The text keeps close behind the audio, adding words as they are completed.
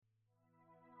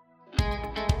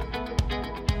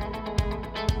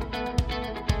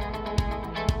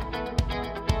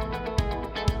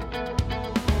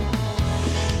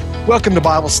Welcome to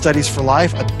Bible Studies for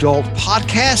Life, adult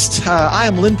podcast. I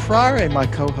am Lynn Pryor, and my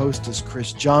co-host is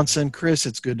Chris Johnson. Chris,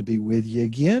 it's good to be with you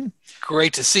again.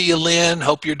 Great to see you, Lynn.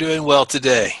 Hope you're doing well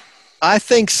today. I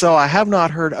think so. I have not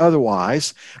heard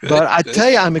otherwise. But I tell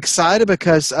you, I'm excited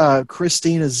because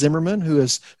Christina Zimmerman,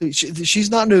 she's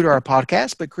not new to our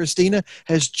podcast, but Christina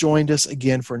has joined us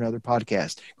again for another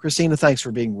podcast. Christina, thanks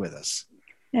for being with us.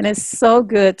 And it's so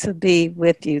good to be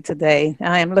with you today.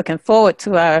 I am looking forward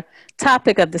to our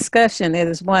topic of discussion. It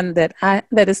is one that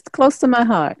is close to my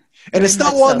heart. And it's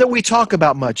not one that we talk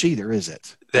about much either, is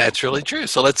it? That's really true.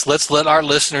 So let's let our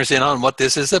listeners in on what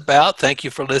this is about. Thank you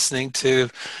for listening to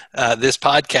this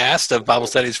podcast of Bible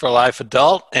Studies for Life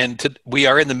Adult. And we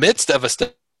are in the midst of a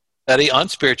study on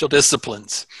spiritual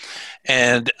disciplines.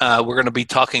 And we're going to be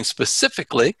talking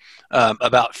specifically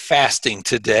about fasting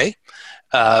today.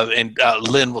 And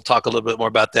Lynn will talk a little bit more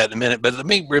about that in a minute. But let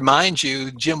me remind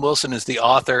you, Jim Wilson is the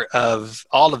author of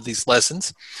all of these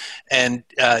lessons. And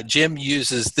Jim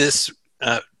uses this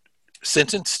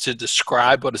sentence to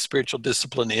describe what a spiritual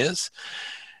discipline is.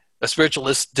 A spiritual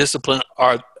discipline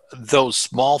are those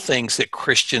small things that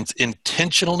Christians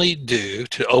intentionally do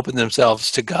to open themselves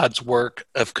to God's work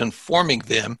of conforming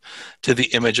them to the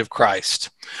image of Christ.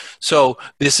 So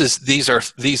these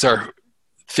are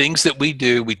things that we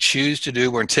do, we choose to do,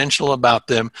 we're intentional about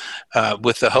them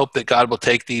with the hope that God will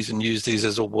take these and use these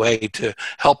as a way to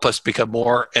help us become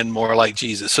more and more like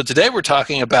Jesus. So today we're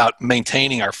talking about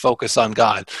maintaining our focus on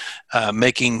God,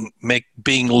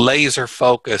 being laser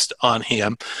focused on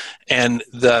Him. And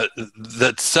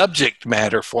the subject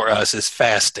matter for us is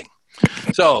fasting.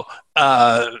 So,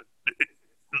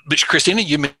 Christina,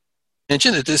 you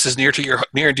mentioned that this is near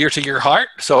and dear to your heart.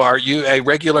 So are you a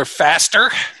regular faster?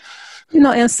 You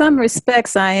know, in some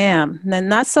respects I am, and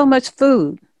not so much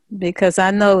food, because I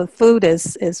know food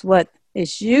is what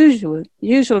is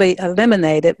usually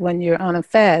eliminated when you're on a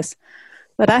fast.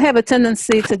 But I have a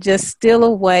tendency to just steal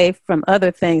away from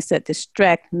other things that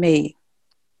distract me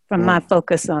from my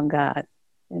focus on God.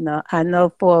 You know, I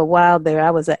know for a while there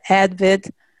I was an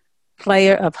avid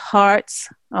player of hearts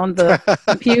on the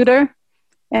computer.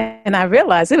 And I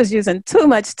realized it was using too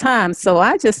much time. So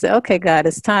I just said, okay, God,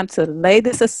 it's time to lay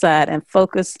this aside and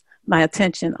focus my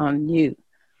attention on you.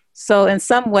 So in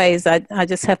some ways, I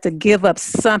just have to give up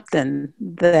something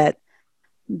that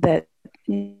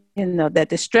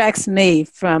distracts me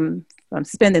from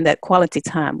spending that quality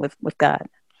time with God.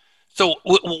 So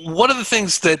one of the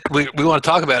things that we want to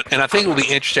talk about, and I think it will be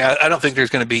interesting, I don't think there's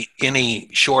going to be any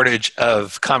shortage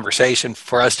of conversation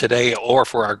for us today or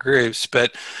for our groups,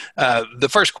 but the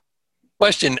first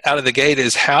question out of the gate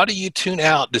is, how do you tune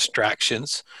out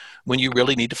distractions when you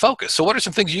really need to focus? So what are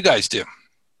some things you guys do?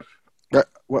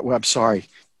 Well, I'm sorry.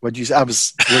 What'd you say? I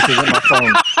was looking at my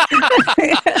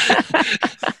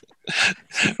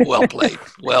phone. Well played.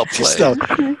 Well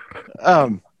played.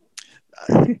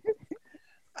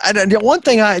 One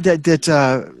thing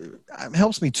that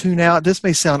helps me tune out, this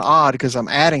may sound odd because I'm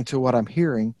adding to what I'm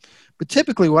hearing, but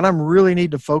typically when I'm really need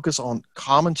to focus on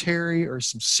commentary or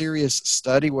some serious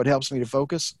study, what helps me to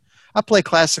focus, I play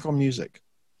classical music.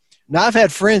 Now, I've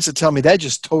had friends that tell me that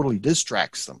just totally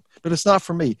distracts them, but it's not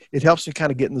for me. It helps me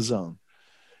kind of get in the zone.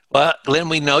 Well, Lynn,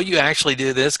 we know you actually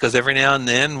do this because every now and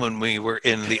then when we were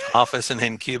in the office and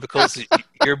in cubicles,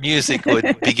 your music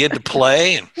would begin to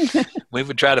play, and we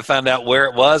would try to find out where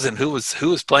it was and who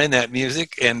was playing that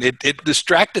music, and it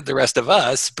distracted the rest of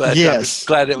us, but yes. I'm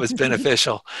glad it was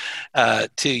beneficial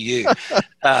to you.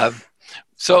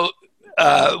 So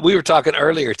we were talking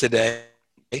earlier today.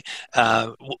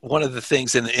 One of the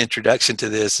things in the introduction to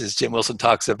this is Jim Wilson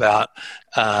talks about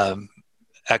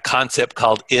a concept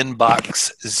called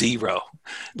inbox zero.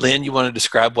 Lynn, you want to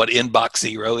describe what inbox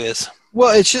zero is?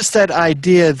 Well, it's just that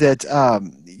idea that,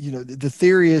 the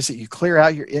theory is that you clear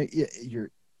out your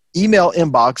email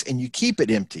inbox and you keep it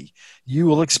empty. You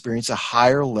will experience a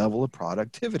higher level of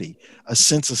productivity, a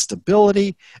sense of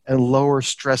stability, and lower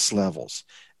stress levels.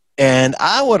 And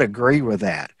I would agree with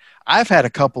that. I've had a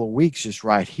couple of weeks just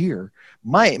right here.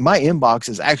 My inbox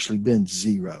has actually been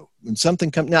zero. When something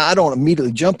comes, now I don't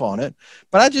immediately jump on it,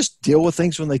 but I just deal with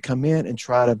things when they come in and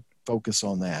try to focus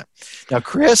on that. Now,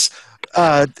 Chris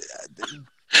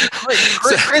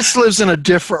lives in a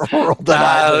different world than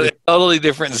I do. Totally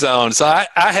different zone. So I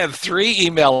have 3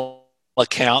 email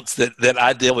accounts that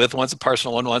I deal with. One's a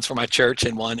personal one, one's for my church,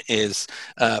 and one is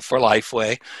for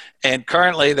Lifeway. And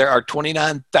currently there are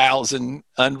 29,000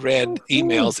 unread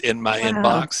emails in my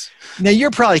inbox. Now you're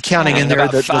probably counting in there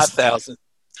about 5,000.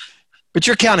 But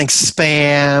you're counting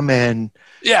spam and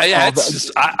it's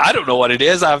just, I don't know what it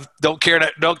is. I don't care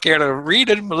to read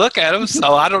it and look at them,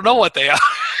 so I don't know what they are.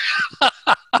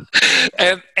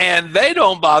 and they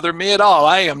don't bother me at all.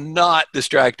 I am not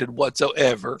distracted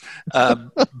whatsoever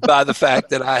by the fact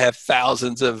that I have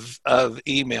thousands of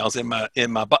emails in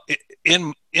my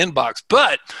inbox.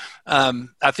 But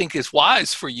I think it's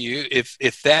wise for you,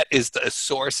 if that is the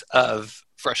source of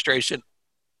frustration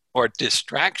or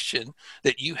distraction,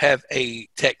 that you have a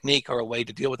technique or a way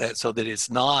to deal with that so that it's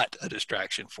not a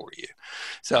distraction for you.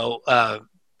 So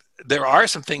there are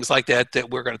some things like that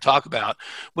that we're going to talk about.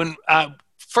 When I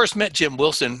first met Jim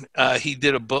Wilson, he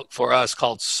did a book for us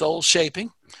called Soul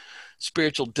Shaping: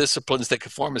 Spiritual Disciplines that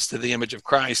Conform Us to the Image of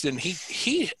Christ. And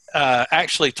he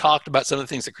actually talked about some of the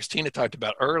things that Christina talked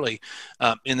about early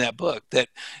in that book, that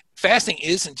fasting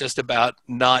isn't just about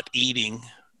not eating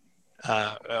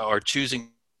or choosing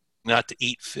not to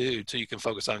eat food so you can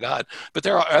focus on God, but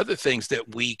there are other things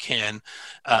that we can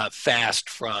fast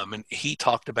from. And he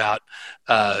talked about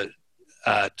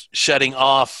shutting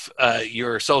off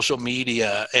your social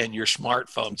media and your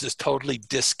smartphones, just totally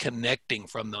disconnecting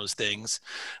from those things,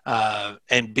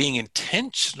 and being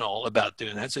intentional about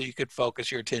doing that so you could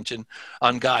focus your attention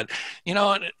on God.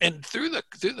 And through the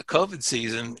COVID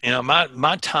season,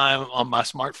 my time on my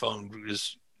smartphone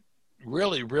was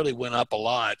really went up a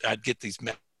lot. I'd get these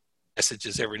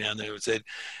messages every now and then. It would say,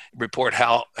 report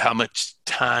how much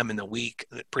time in the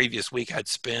previous week I'd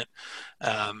spent.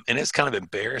 And it's kind of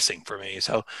embarrassing for me.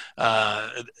 So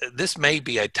this may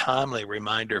be a timely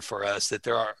reminder for us that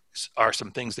there are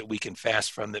some things that we can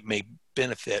fast from that may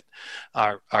benefit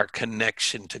our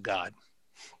connection to God.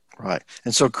 Right.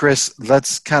 And so, Chris,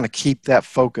 let's kind of keep that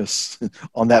focus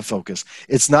on that focus.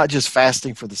 It's not just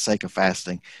fasting for the sake of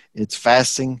fasting. It's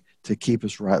fasting to keep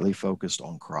us rightly focused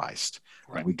on Christ.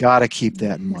 Right. We got to keep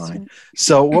that in mind. Right.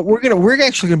 So what we're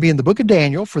actually going to be in the book of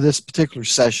Daniel for this particular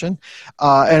session.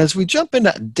 And as we jump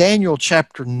into Daniel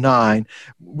chapter 9,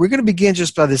 we're going to begin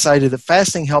just by this idea that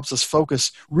fasting helps us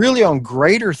focus really on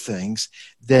greater things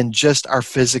than just our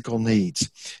physical needs.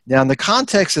 Now, in the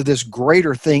context of this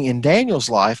greater thing in Daniel's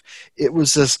life, it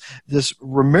was this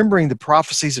remembering the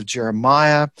prophecies of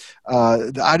Jeremiah,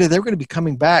 the idea they were going to be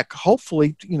coming back,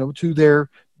 hopefully,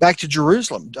 back to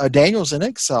Jerusalem. Daniel's in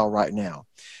exile right now.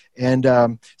 And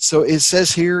so it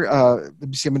says here, let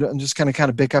me see, I'm just kind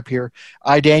of pick up here.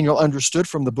 I, Daniel, understood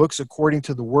from the books according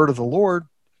to the word of the Lord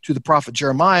to the prophet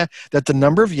Jeremiah that the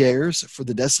number of years for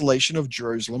the desolation of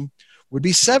Jerusalem would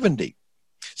be 70.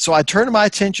 So I turned my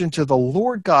attention to the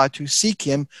Lord God to seek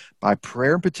him by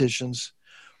prayer and petitions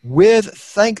with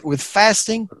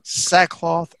fasting,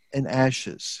 sackcloth, and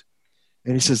ashes.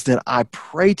 And he says, then I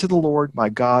pray to the Lord my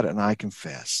God, and I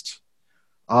confessed.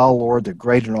 Oh, Lord, the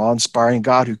great and awe-inspiring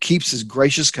God who keeps his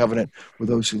gracious covenant with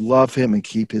those who love him and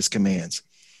keep his commands.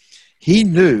 He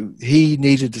knew he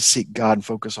needed to seek God and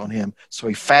focus on him, so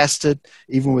he fasted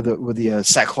even with the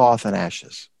sackcloth and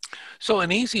ashes. So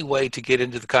an easy way to get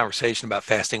into the conversation about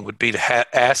fasting would be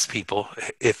to ask people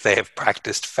if they have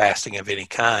practiced fasting of any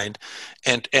kind,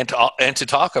 and to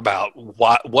talk about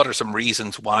what are some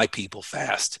reasons why people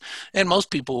fast. And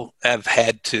most people have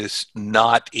had to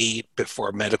not eat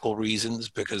for medical reasons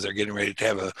because they're getting ready to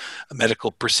have a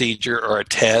medical procedure or a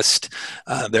test.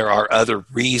 There are other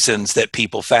reasons that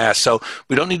people fast. So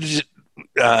we don't need to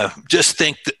just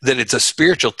think that it's a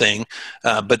spiritual thing,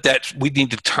 but that we need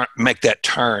to make that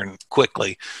turn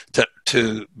quickly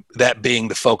to that being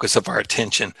the focus of our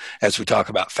attention as we talk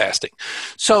about fasting.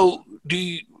 So do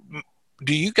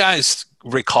you guys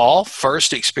recall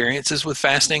first experiences with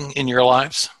fasting in your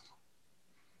lives?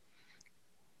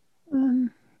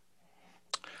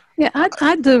 Yeah,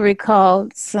 I do recall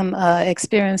some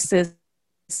experiences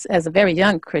as a very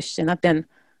young Christian. I've been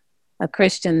a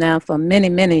Christian now for many,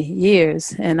 many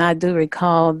years, and I do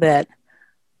recall that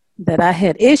I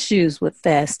had issues with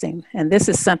fasting, and this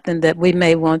is something that we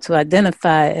may want to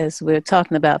identify as we're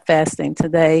talking about fasting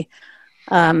today.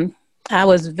 I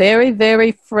was very,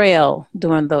 very frail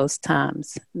during those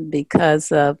times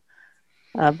because of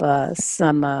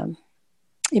some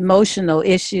emotional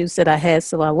issues that I had,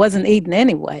 so I wasn't eating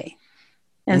anyway.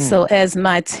 And so as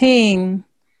my team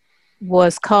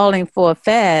was calling for a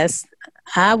fast,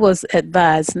 I was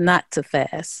advised not to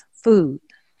fast food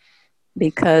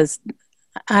because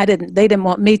they didn't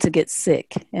want me to get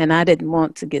sick, and I didn't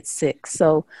want to get sick.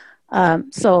 So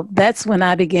that's when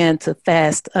I began to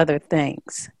fast other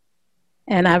things.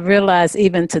 And I realize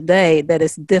even today that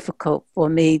it's difficult for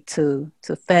me to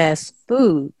fast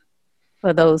food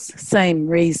for those same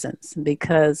reasons,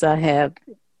 because I have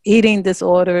eating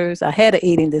disorders. I had an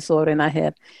eating disorder, and I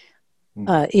have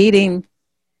eating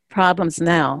problems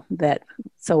now,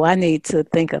 so I need to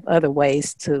think of other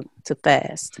ways to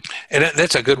fast. And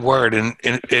that's a good word.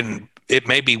 And it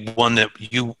may be one that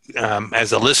you,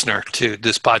 as a listener to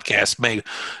this podcast, may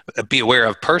be aware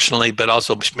of personally, but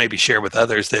also maybe share with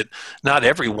others that not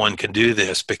everyone can do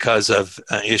this because of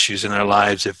issues in their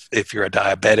lives. If you're a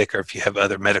diabetic or if you have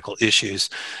other medical issues,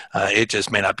 it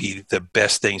just may not be the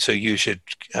best thing. So you should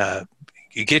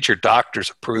you get your doctor's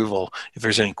approval if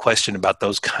there's any question about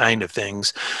those kind of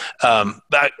things.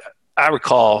 But I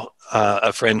recall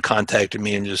a friend contacted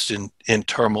me and just in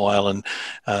turmoil and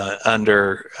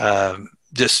under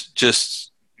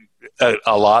just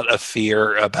a lot of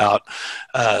fear about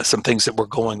some things that were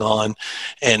going on,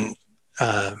 and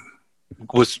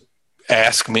was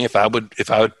asked me if I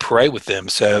would pray with them.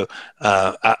 So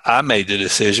I made the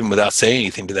decision without saying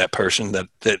anything to that person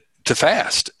that to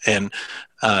fast, and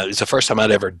it's the first time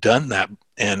I'd ever done that,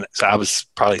 and so I was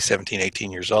probably 17,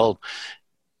 18 years old.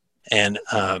 And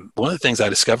one of the things I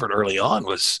discovered early on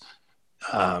was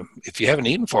if you haven't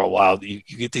eaten for a while, you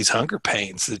get these hunger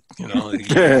pains that,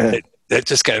 that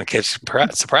just kind of catch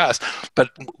surprise.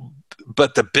 But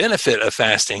the benefit of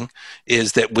fasting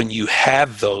is that when you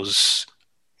have those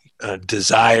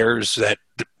desires that,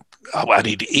 oh, I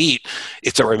need to eat,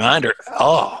 it's a reminder,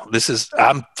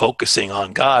 I'm focusing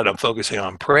on God, I'm focusing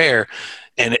on prayer.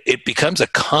 And it becomes a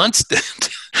constant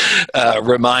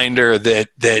reminder that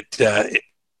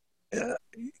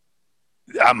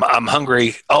I'm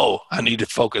hungry. Oh, I need to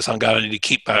focus on God. I need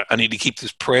to keep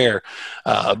this prayer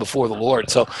before the Lord.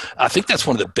 So I think that's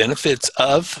one of the benefits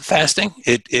of fasting.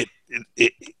 It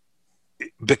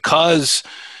because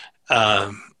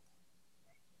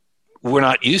we're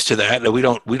not used to that. We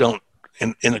don't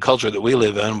in the culture that we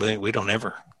live in. We don't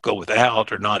ever go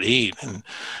without or not eat, and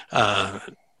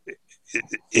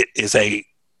it is a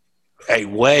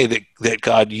way that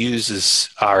God uses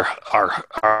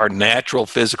our natural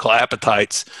physical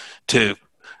appetites to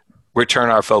return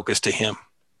our focus to Him.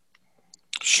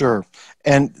 Sure.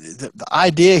 And the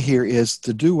idea here is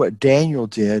to do what Daniel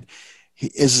did.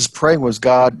 His praying was,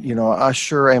 God, I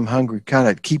sure am hungry, kind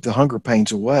of keep the hunger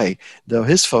pains away, though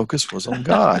his focus was on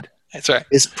God. That's right.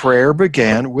 His prayer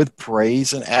began with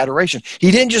praise and adoration. He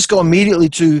didn't just go immediately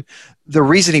to the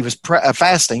reason he was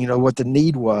fasting, what the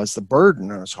need was, the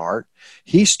burden on his heart.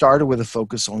 He started with a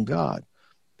focus on God.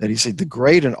 That he said, the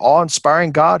great and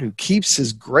awe-inspiring God who keeps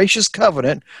his gracious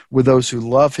covenant with those who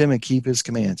love him and keep his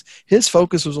commands. His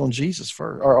focus was on Jesus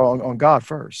first, or on God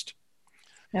first.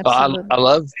 Absolutely. I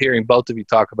love hearing both of you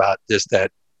talk about just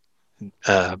that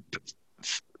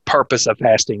purpose of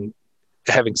fasting,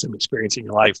 having some experience in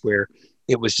your life where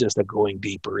it was just a going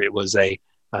deeper. It was I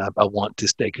want to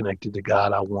stay connected to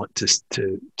God. I want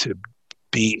to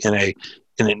be in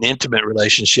an intimate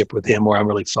relationship with Him where I'm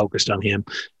really focused on Him,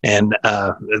 and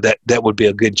that would be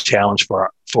a good challenge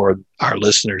for our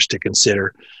listeners to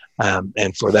consider,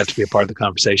 and for that to be a part of the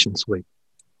conversation this week.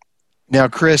 Now,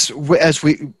 Chris, as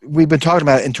we've been talking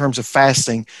about it in terms of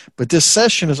fasting, but this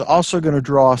session is also going to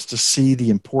draw us to see the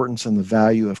importance and the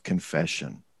value of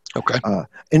confession. Okay,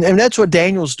 and that's what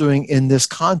Daniel's doing in this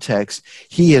context.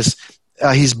 He's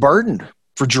burdened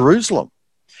for Jerusalem.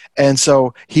 And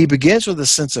so he begins with a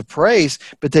sense of praise,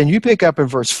 but then you pick up in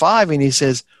verse 5 and he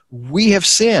says, we have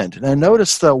sinned. Now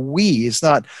notice the we, it's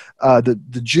not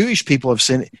the Jewish people have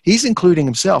sinned. He's including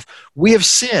himself. We have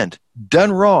sinned,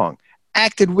 done wrong,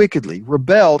 acted wickedly,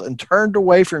 rebelled, and turned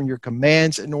away from your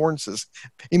commands and ordinances.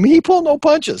 I mean, he pulled no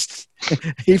punches.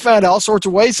 He found all sorts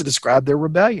of ways to describe their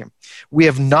rebellion. We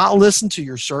have not listened to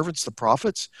your servants, the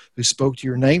prophets, who spoke to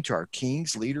your name, to our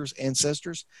kings, leaders,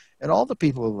 ancestors, and all the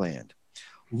people of the land.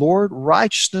 Lord,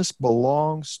 righteousness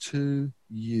belongs to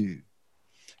you.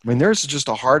 I mean, there's just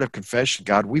a heart of confession.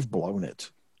 God, we've blown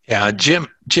it. Yeah, Jim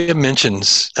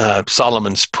mentions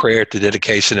Solomon's prayer at the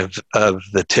dedication of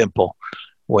the temple,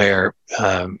 where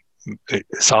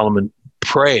Solomon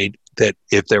prayed that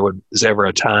if there was ever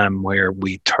a time where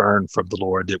we turn from the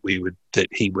Lord, that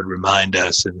He would remind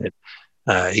us, and that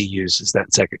he uses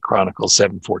that 2 Chronicles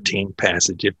 7:14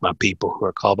 passage. If my people who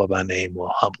are called by my name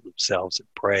will humble themselves and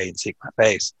pray and seek my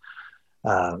face,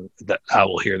 that I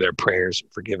will hear their prayers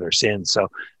and forgive their sins. So,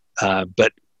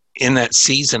 but in that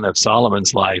season of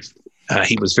Solomon's life,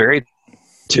 he was very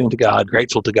tuned to God,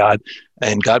 grateful to God,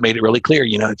 and God made it really clear,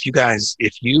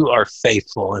 if you are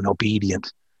faithful and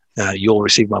obedient, you'll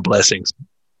receive my blessings.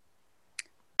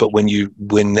 But when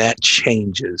that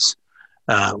changes,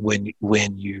 when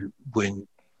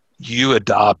you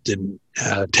adopt and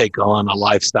take on a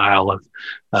lifestyle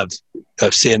of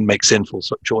sin, make sinful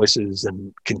choices,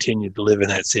 and continue to live in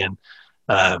that sin,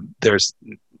 there's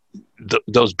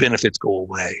those benefits go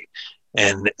away.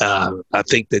 And I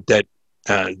think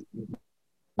that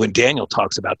when Daniel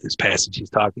talks about this passage, he's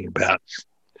talking about,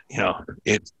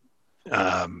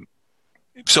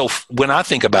 So when I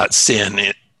think about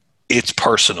sin, it's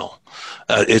personal.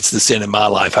 It's the sin in my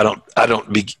life. I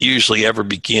don't usually ever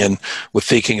begin with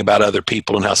thinking about other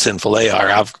people and how sinful they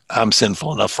are. I'm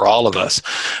sinful enough for all of us.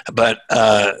 But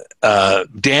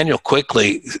Daniel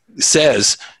quickly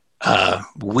says,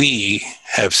 we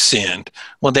have sinned.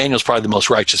 Well, Daniel's probably the most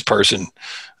righteous person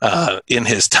in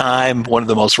his time, one of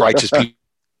the most righteous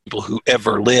people who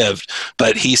ever lived.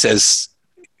 But he says,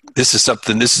 this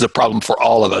is a problem for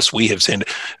all of us. We have sinned.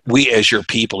 We as your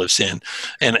people have sinned.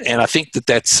 And I think that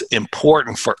that's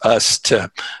important for us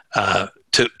to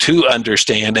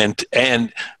understand.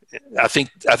 And I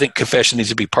think confession needs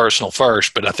to be personal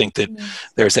first, but I think that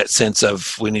there's that sense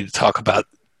of we need to talk about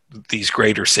these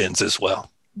greater sins as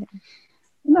well.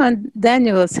 And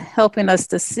Daniel is helping us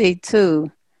to see too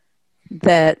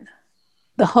that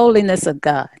the holiness of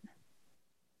God,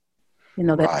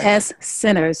 that Right. as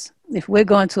sinners, if we're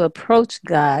going to approach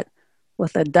God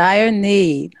with a dire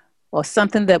need or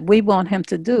something that we want him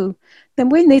to do, then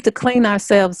we need to clean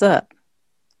ourselves up.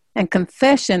 And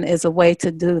confession is a way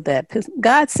to do that. Because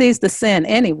God sees the sin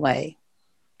anyway.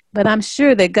 But I'm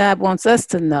sure that God wants us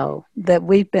to know that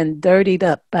we've been dirtied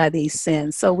up by these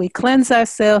sins. So we cleanse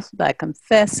ourselves by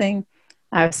confessing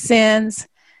our sins,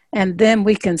 and then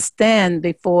we can stand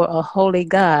before a holy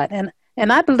God. And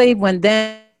I believe when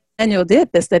Daniel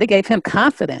did this, that it gave him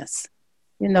confidence.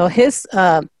 His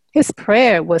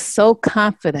prayer was so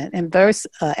confident. In verse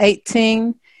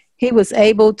 18, he was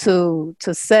able to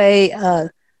say,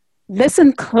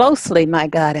 listen closely, my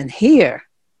God, and hear.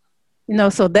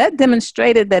 So that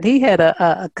demonstrated that he had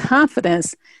a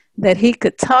confidence that he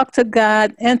could talk to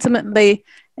God intimately.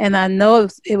 And I know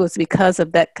it was because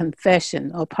of that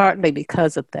confession, or partly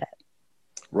because of that.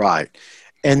 Right.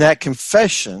 And that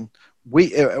confession,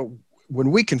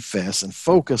 when we confess and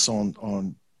focus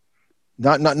on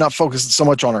not focus so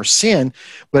much on our sin,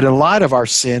 but in light of our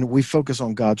sin, we focus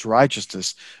on God's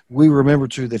righteousness. We remember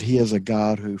too that he is a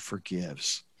God who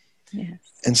forgives. Yes.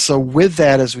 And so with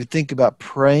that, as we think about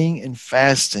praying and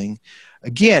fasting,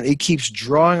 again, it keeps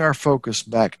drawing our focus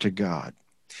back to God.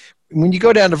 When you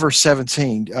go down to verse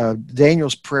 17,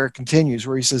 Daniel's prayer continues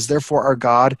where he says, therefore, our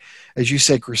God, as you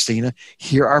said, Christina,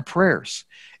 hear our prayers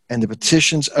and the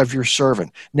petitions of your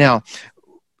servant. Now,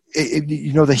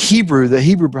 the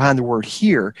Hebrew behind the word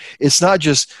hear, it's not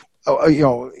just,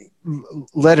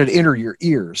 let it enter your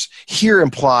ears. Hear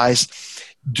implies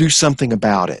do something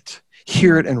about it.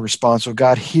 Hear it and respond. So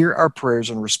God, hear our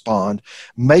prayers and respond.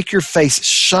 Make your face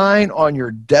shine on your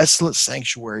desolate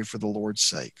sanctuary for the Lord's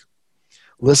sake.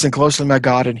 Listen closely, my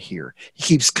God, and hear. He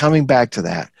keeps coming back to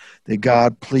that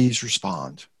God, please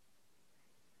respond.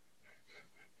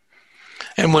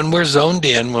 And when we're zoned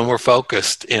in, when we're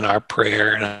focused in our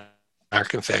prayer and our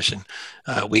confession,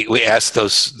 we ask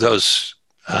those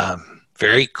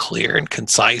very clear and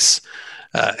concise,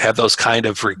 have those kind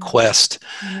of requests.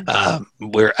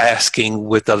 We're asking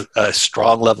with a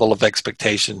strong level of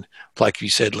expectation, like you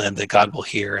said, Lynn, that God will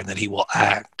hear and that he will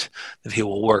act, that he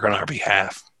will work on our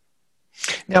behalf.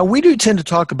 Now, we do tend to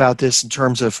talk about this in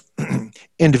terms of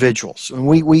individuals.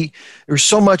 And there's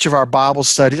so much of our Bible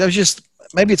studies,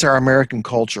 maybe it's our American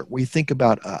culture. We think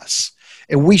about us.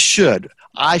 And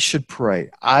I should pray.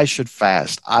 I should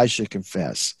fast. I should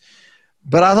confess.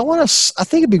 But I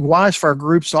think it'd be wise for our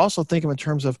groups to also think of in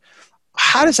terms of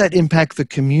how does that impact the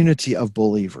community of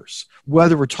believers,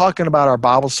 whether we're talking about our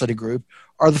Bible study group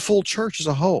or the full church as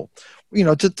a whole.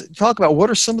 To talk about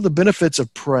what are some of the benefits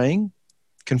of praying,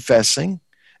 confessing,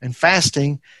 and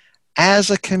fasting as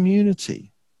a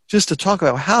community, just to talk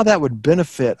about how that would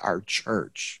benefit our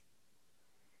church.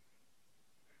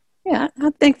 Yeah, I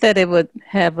think that it would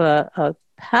have a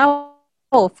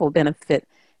powerful benefit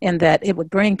in that it would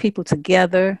bring people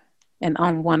together and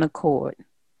on one accord.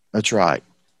 That's right.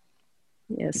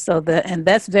 Yes, and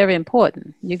that's very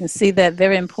important. You can see that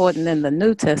very important in the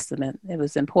New Testament. It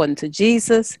was important to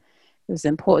Jesus. It was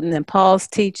important in Paul's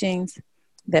teachings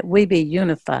that we be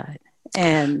unified.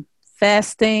 And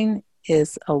fasting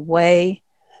is a way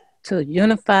to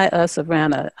unify us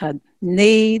around a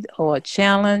need or a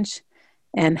challenge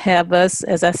and have us,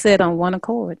 as I said, on one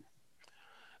accord.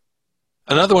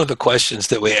 Another one of the questions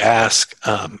that we ask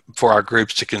for our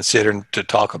groups to consider and to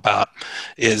talk about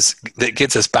that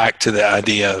gets us back to the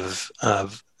idea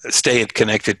of staying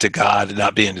connected to God and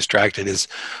not being distracted is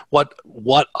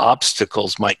what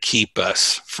obstacles might keep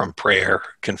us from prayer,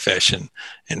 confession,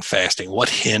 and fasting? What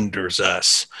hinders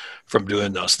us from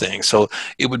doing those things? So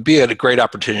it would be a great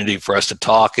opportunity for us to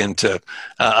talk and to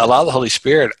allow the Holy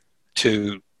Spirit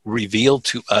to reveal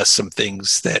to us some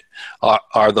things that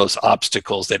are those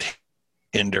obstacles that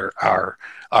hinder our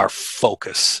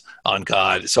focus on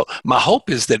God. So my hope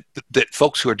is that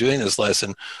folks who are doing this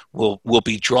lesson will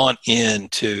be drawn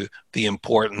into the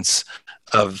importance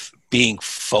of being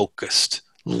focused,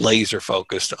 laser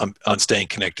focused on staying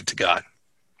connected to God.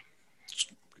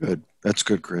 Good. That's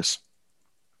good, Chris.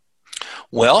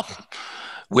 Well,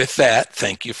 with that,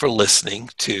 thank you for listening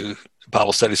to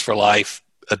Bible Studies for Life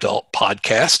Adult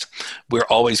Podcast. We're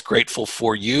always grateful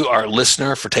for you, our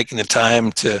listener, for taking the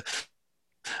time to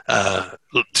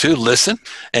listen,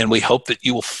 and we hope that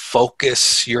you will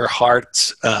focus your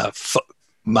heart's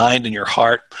mind and your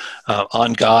heart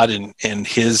on God and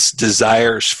His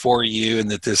desires for you,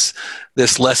 and that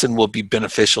this lesson will be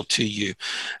beneficial to you.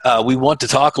 We want to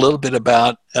talk a little bit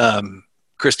about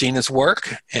Christina's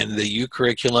work and the U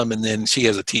curriculum, and then she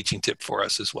has a teaching tip for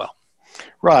us as well.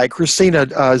 Right.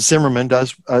 Christina Zimmerman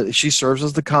she serves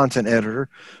as the content editor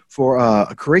for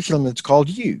a curriculum that's called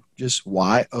U, just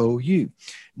Y-O-U.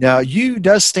 Now, U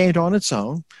does stand on its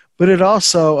own, but it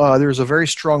also, there's a very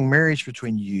strong marriage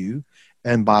between U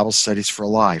and Bible Studies for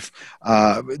Life.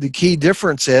 The key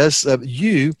difference is that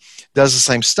U does the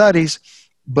same studies,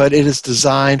 but it is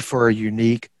designed for a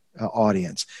unique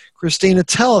audience. Christina,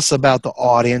 tell us about the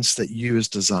audience that U is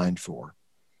designed for.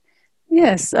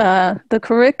 Yes, the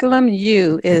curriculum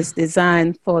U is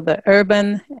designed for the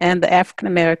urban and the African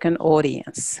American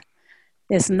audience.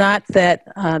 It's not that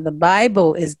the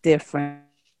Bible is different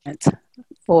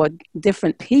for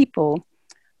different people,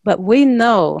 but we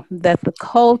know that the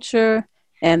culture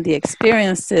and the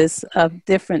experiences of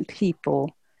different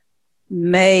people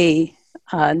may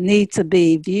need to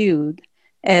be viewed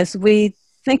as we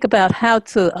think about how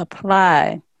to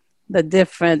apply the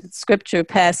different scripture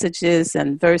passages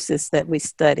and verses that we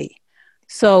study.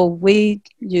 So we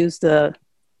use the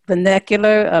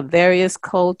vernacular of various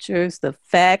cultures, the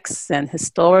facts and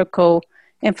historical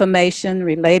information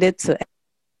related to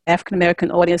African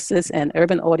American audiences and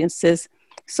urban audiences,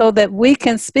 so that we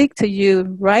can speak to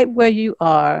you right where you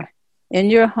are, in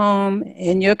your home,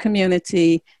 in your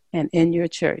community, and in your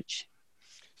church.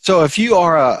 So if you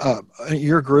are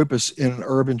your group is in an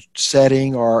urban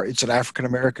setting, or it's an African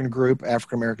American group,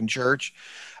 African American church,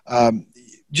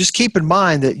 just keep in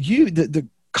mind that the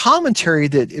commentary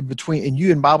that between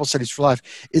you and Bible Studies for Life,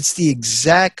 it's the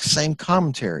exact same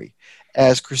commentary.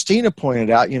 As Christina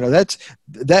pointed out,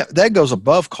 that goes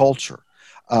above culture.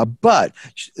 But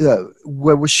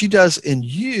what she does in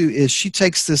U is she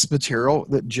takes this material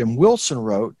that Jim Wilson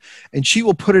wrote, and she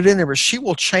will put it in there, but she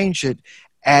will change it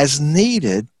as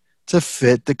needed to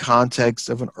fit the context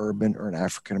of an urban or an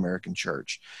African American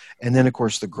church. And then, of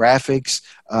course, the graphics,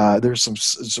 there's some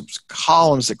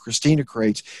columns that Christina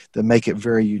creates that make it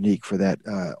very unique for that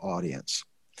audience.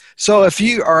 So if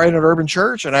you are in an urban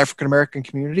church, an African American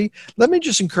community, let me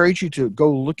just encourage you to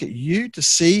go look at U to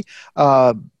see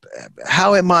how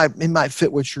it might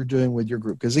fit what you're doing with your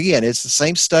group. Because again, it's the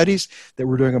same studies that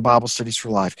we're doing in Bible Studies for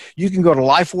Life. You can go to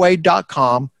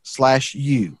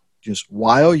lifeway.com/U. Just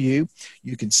YOU.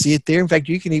 You can see it there. In fact,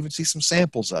 you can even see some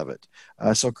samples of it.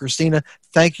 So, Christina,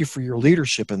 thank you for your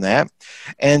leadership in that.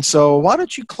 And so why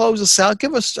don't you close us out?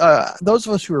 Give us, those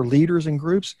of us who are leaders in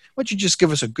groups, why don't you just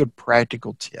give us a good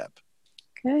practical tip?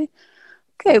 Okay.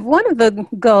 One of the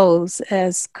goals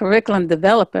as curriculum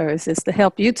developers is to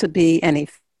help you to be an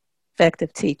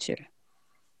effective teacher.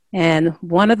 And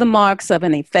one of the marks of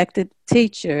an effective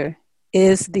teacher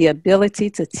is the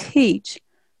ability to teach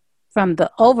from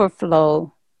the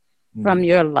overflow from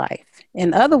your life.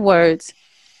 In other words,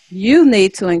 you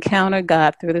need to encounter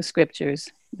God through the scriptures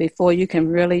before you can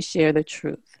really share the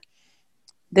truth.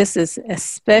 This is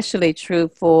especially true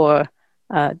for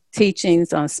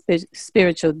teachings on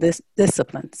spiritual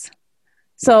disciplines.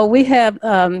 So we have,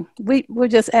 we're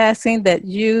just asking that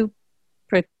you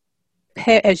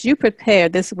prepare, as you prepare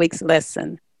this week's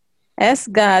lesson,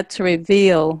 ask God to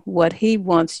reveal what He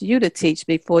wants you to teach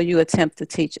before you attempt to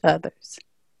teach others.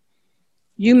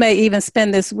 You may even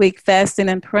spend this week fasting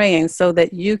and praying so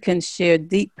that you can share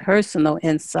deep personal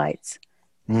insights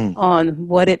on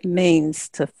what it means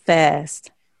to fast,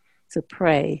 to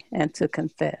pray, and to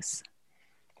confess.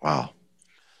 Wow.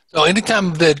 So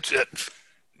anytime that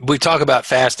we talk about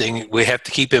fasting, we have to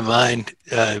keep in mind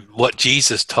what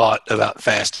Jesus taught about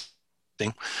fasting.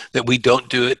 That we don't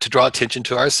do it to draw attention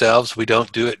to ourselves. We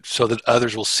don't do it so that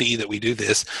others will see that we do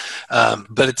this.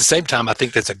 But at the same time, I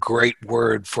think that's a great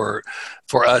word for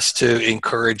us to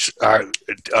encourage our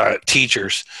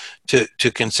teachers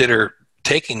to consider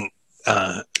taking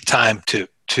time to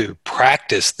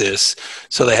practice this,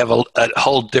 so they have a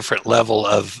whole different level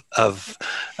of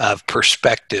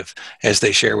perspective as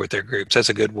they share with their groups. That's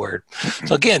a good word.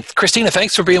 So again, Christina,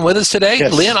 thanks for being with us today.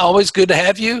 Yes. Lynn, always good to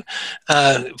have you.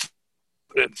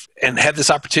 And have this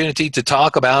opportunity to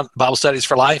talk about Bible Studies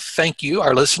for Life. Thank you,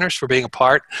 our listeners, for being a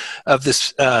part of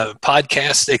this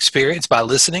podcast experience by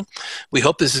listening. We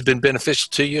hope this has been beneficial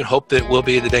to you and hope that it will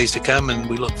be in the days to come. And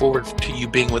we look forward to you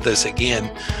being with us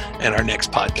again in our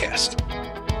next podcast.